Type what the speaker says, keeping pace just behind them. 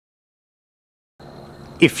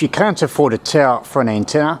If you can't afford a tower for an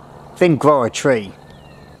antenna, then grow a tree.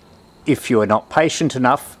 If you are not patient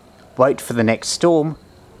enough, wait for the next storm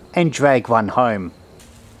and drag one home.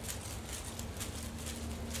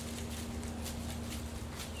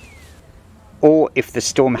 Or if the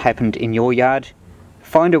storm happened in your yard,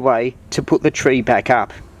 find a way to put the tree back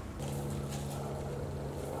up.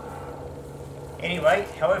 Anyway,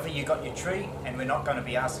 however you got your tree, and we're not going to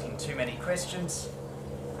be asking too many questions,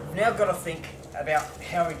 we've now got to think about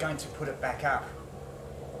how we're going to put it back up.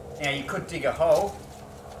 Now you could dig a hole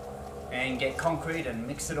and get concrete and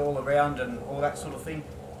mix it all around and all that sort of thing,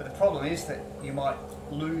 but the problem is that you might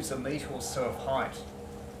lose a metre or so of height,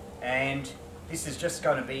 and this is just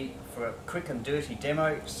going to be for a quick and dirty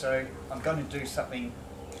demo, so I'm going to do something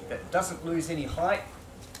that doesn't lose any height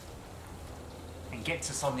and gets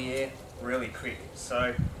us on the air really quick.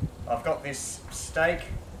 So I've got this stake,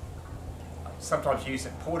 I sometimes use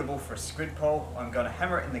it portable for a skrid pole. I'm going to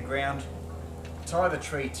hammer it in the ground, tie the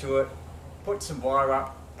tree to it, put some wire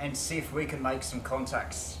up and see if we can make some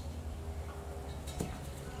contacts.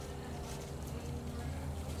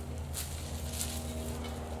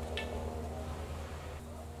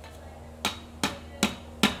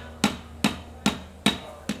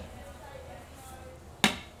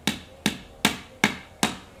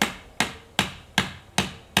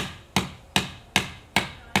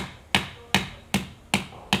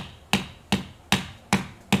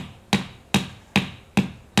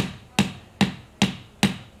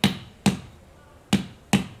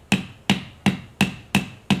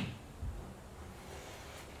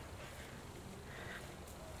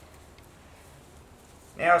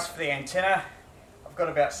 Now as for the antenna, I've got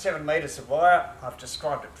about 7 metres of wire. I've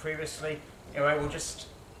described it previously. Anyway, we'll just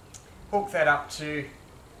hook that up to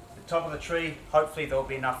the top of the tree. Hopefully there'll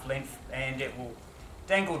be enough length and it will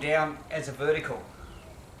dangle down as a vertical.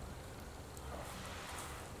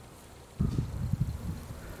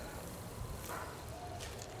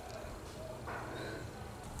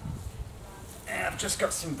 Now I've just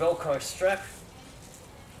got some Velcro strap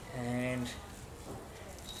and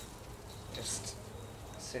just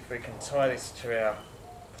see if we can tie this to our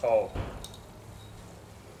pole.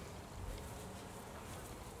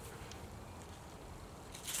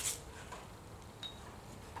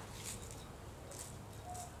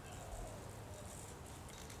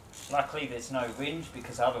 Luckily there's no wind,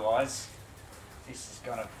 because otherwise this is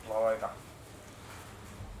going to blow over.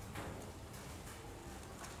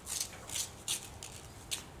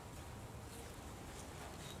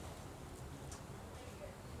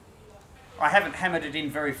 I haven't hammered it in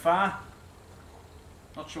very far,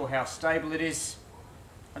 not sure how stable it is.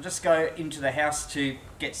 I'll just go into the house to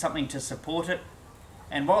get something to support it,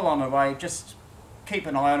 and while I'm away just keep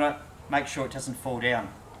an eye on it, make sure it doesn't fall down.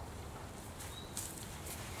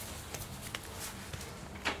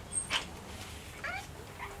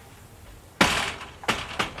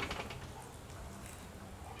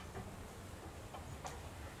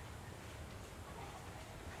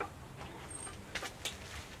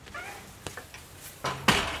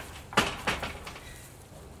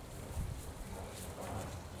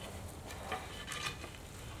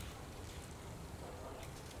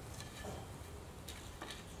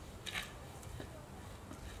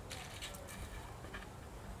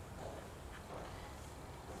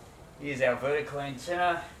 Here's our vertical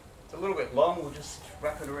antenna. It's a little bit long, we'll just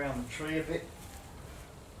wrap it around the tree a bit.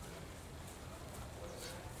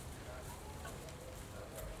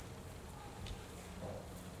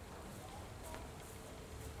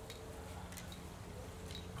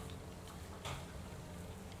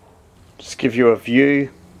 Just give you a view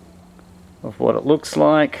of what it looks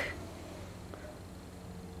like.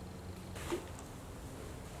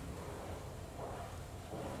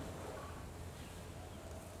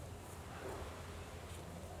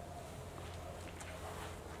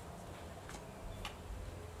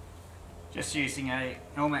 Just using a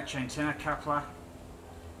Amateur antenna coupler.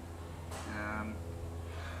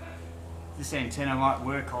 This antenna might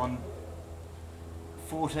work on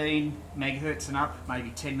 14 megahertz and up, maybe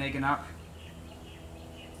 10 meg and up.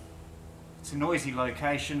 It's a noisy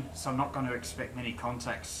location, so I'm not going to expect many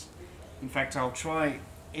contacts. In fact, I'll try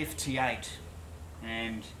FT8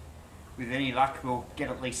 and with any luck we'll get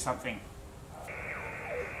at least something.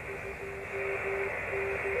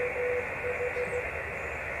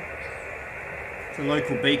 The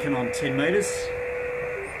local beacon on 10 metres.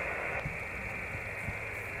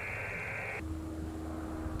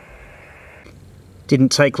 Didn't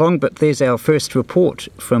take long, but there's our first report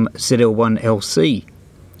from ZL1LC,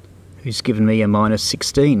 who's given me a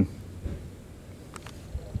 -16.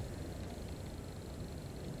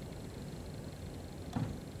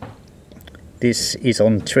 This is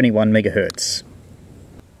on 21 megahertz.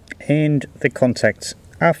 And the contact,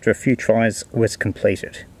 after a few tries, was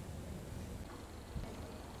completed.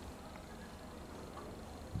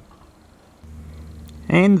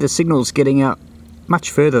 And the signal's getting out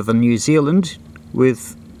much further than New Zealand,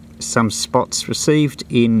 with some spots received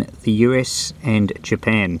in the US and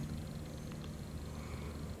Japan.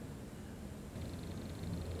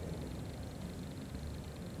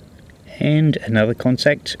 And another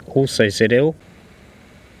contact, also ZL.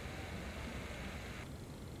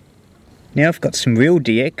 Now I've got some real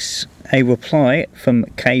DX, a reply from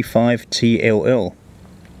K5TLL.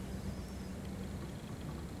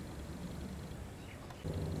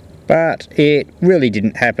 But it really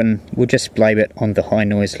didn't happen. We'll just blame it on the high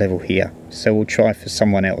noise level here. So we'll try for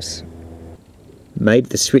someone else. Made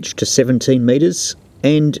the switch to 17 meters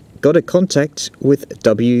and got a contact with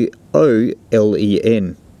WOLEN.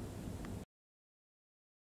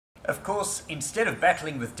 Of course, instead of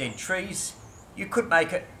battling with dead trees, you could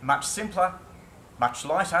make it much simpler, much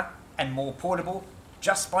lighter and more portable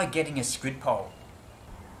just by getting a squid pole.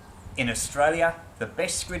 In Australia, the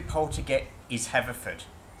best squid pole to get is Haverford.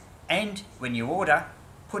 And when you order,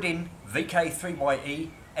 put in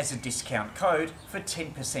VK3YE as a discount code for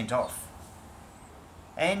 10% off.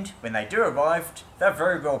 And when they do arrive, they're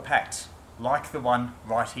very well packed, like the one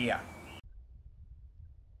right here.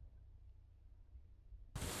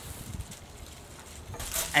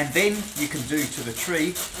 And then you can do to the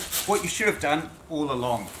tree what you should have done all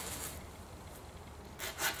along.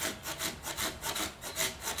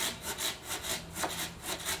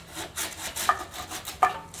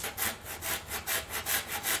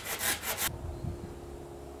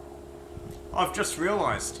 I've just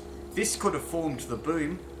realised this could have formed the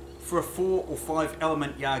boom for a 4 or 5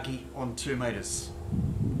 element Yagi on 2 meters.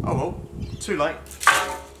 Oh well, too late.